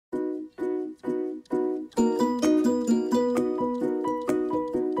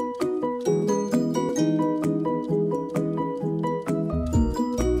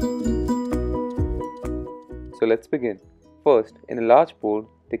let's begin. First, in a large bowl,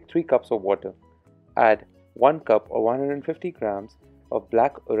 take 3 cups of water. Add 1 cup or 150 grams of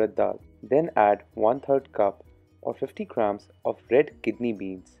black urad dal. Then add 1/3 cup or 50 grams of red kidney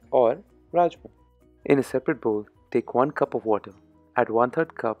beans or rajma. In a separate bowl, take 1 cup of water. Add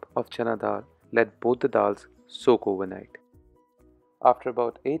 1/3 cup of chana dal. Let both the dals soak overnight. After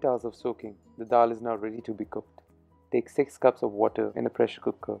about 8 hours of soaking, the dal is now ready to be cooked. Take 6 cups of water in a pressure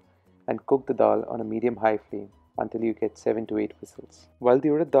cooker and cook the dal on a medium-high flame until you get 7 to 8 whistles. While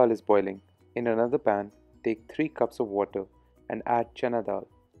the urad dal is boiling, in another pan, take 3 cups of water and add chana dal.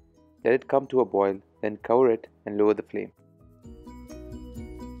 Let it come to a boil, then cover it and lower the flame.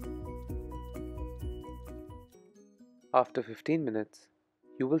 After 15 minutes,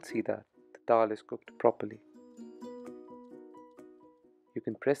 you will see that the dal is cooked properly. You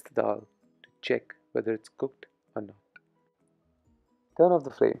can press the dal to check whether it's cooked or not. Turn off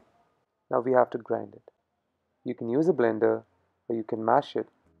the flame. Now we have to grind it. You can use a blender or you can mash it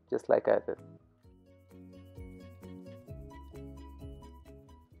just like I did.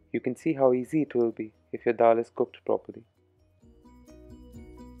 You can see how easy it will be if your dal is cooked properly.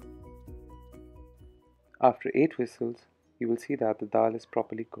 After 8 whistles, you will see that the dal is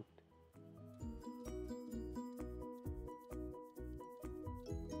properly cooked.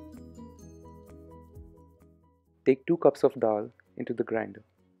 Take 2 cups of dal into the grinder.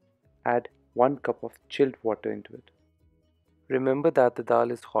 Add 1 cup of chilled water into it. Remember that the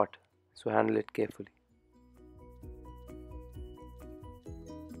dal is hot, so handle it carefully.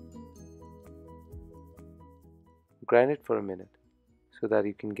 Grind it for a minute so that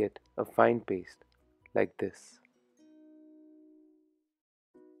you can get a fine paste like this.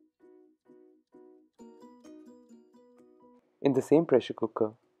 In the same pressure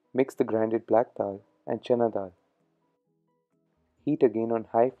cooker, mix the grinded black dal and chana dal. Heat again on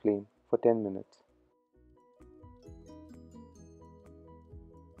high flame for 10 minutes.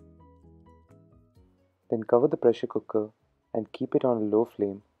 Then cover the pressure cooker and keep it on a low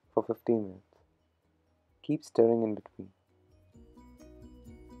flame for 15 minutes. Keep stirring in between.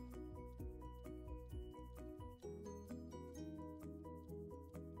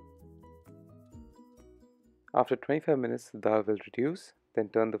 After 25 minutes, the dal will reduce, then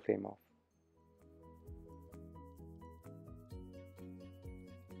turn the flame off.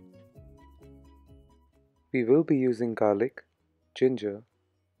 We will be using garlic, ginger,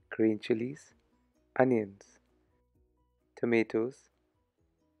 green chilies, onions, tomatoes,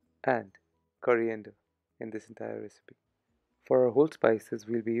 and coriander in this entire recipe. For our whole spices,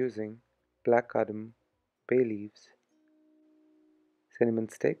 we'll be using black cardamom, bay leaves, cinnamon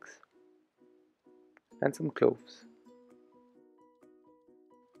sticks, and some cloves.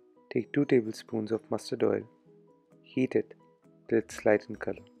 Take 2 tablespoons of mustard oil, heat it till it's light in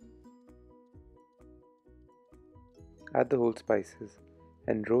color. Add the whole spices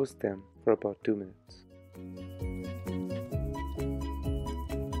and roast them for about 2 minutes.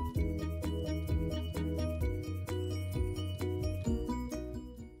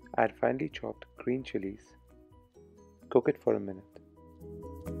 Add finely chopped green chilies. Cook it for a minute.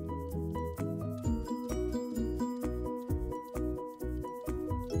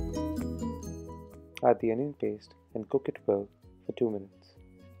 Add the onion paste and cook it well for 2 minutes.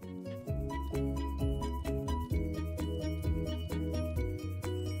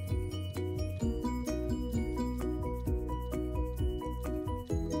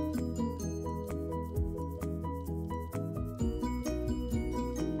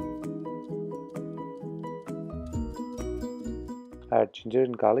 Add ginger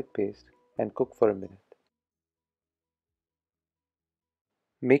and garlic paste and cook for a minute.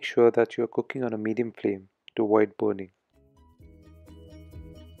 Make sure that you are cooking on a medium flame to avoid burning.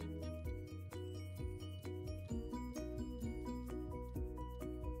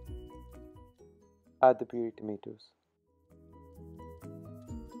 Add the pureed tomatoes.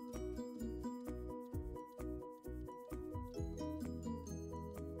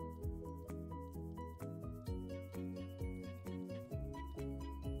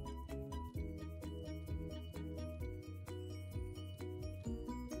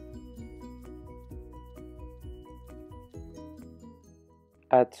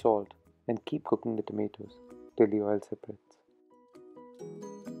 Add salt and keep cooking the tomatoes till the oil separates.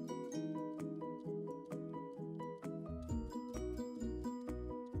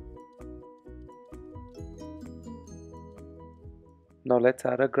 Now let's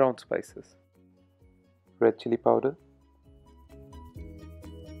add our ground spices. Red chili powder,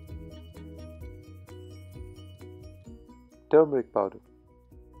 turmeric powder,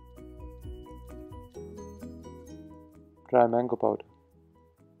 dry mango powder,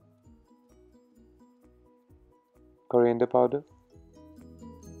 coriander powder,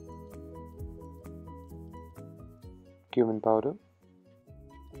 cumin powder,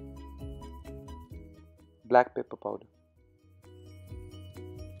 black pepper powder.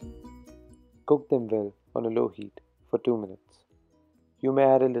 Cook them well on a low heat for 2 minutes. You may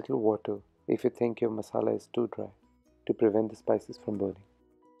add a little water if you think your masala is too dry to prevent the spices from burning.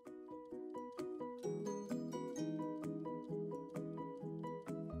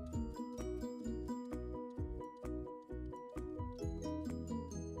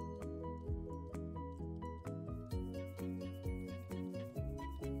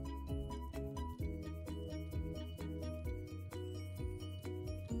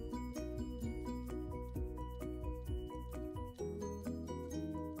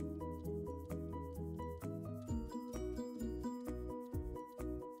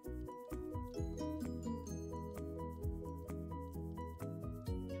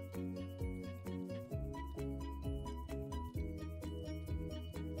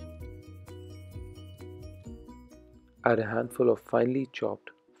 Add a handful of finely chopped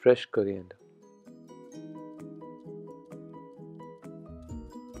fresh coriander.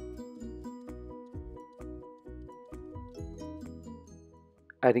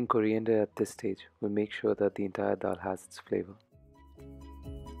 Adding coriander at this stage will make sure that the entire dal has its flavor.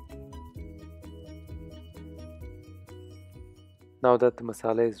 Now that the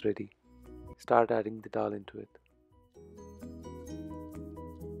masala is ready, start adding the dal into it.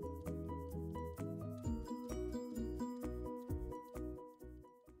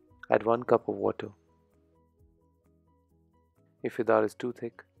 Add 1 cup of water. If your dal is too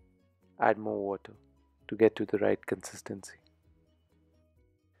thick, add more water to get to the right consistency.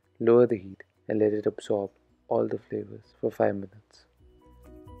 Lower the heat and let it absorb all the flavors for 5 minutes.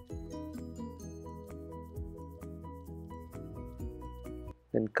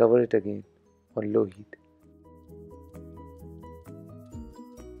 Then cover it again on low heat.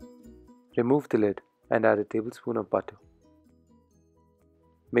 Remove the lid and add a tablespoon of butter.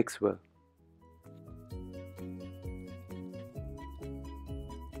 Mix well.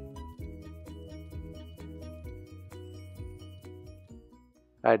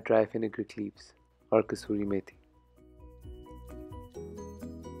 Add dry fenugreek leaves or kasuri methi.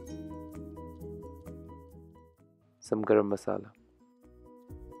 Some garam masala.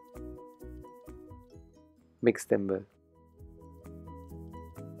 Mix them well.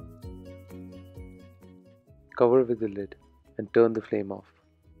 Cover with the lid and turn the flame off.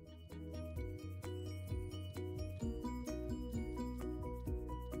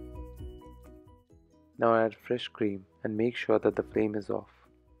 Now add fresh cream and make sure that the flame is off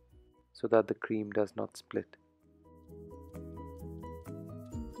so that the cream does not split.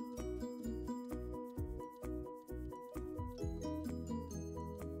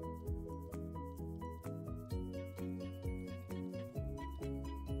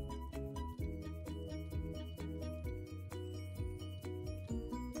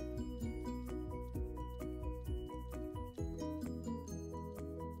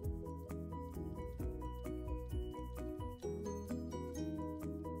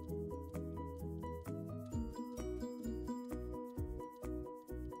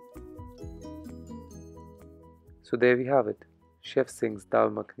 So there we have it, Chef Singh's Dal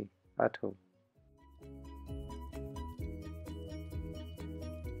Makhni at home.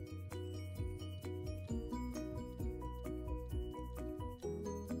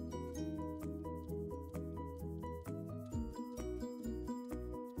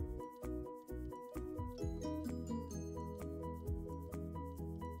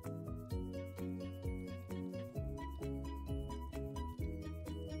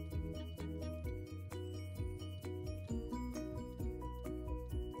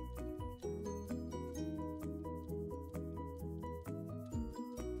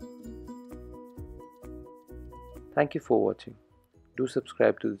 Thank you for watching. Do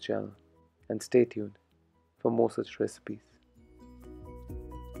subscribe to the channel and stay tuned for more such recipes.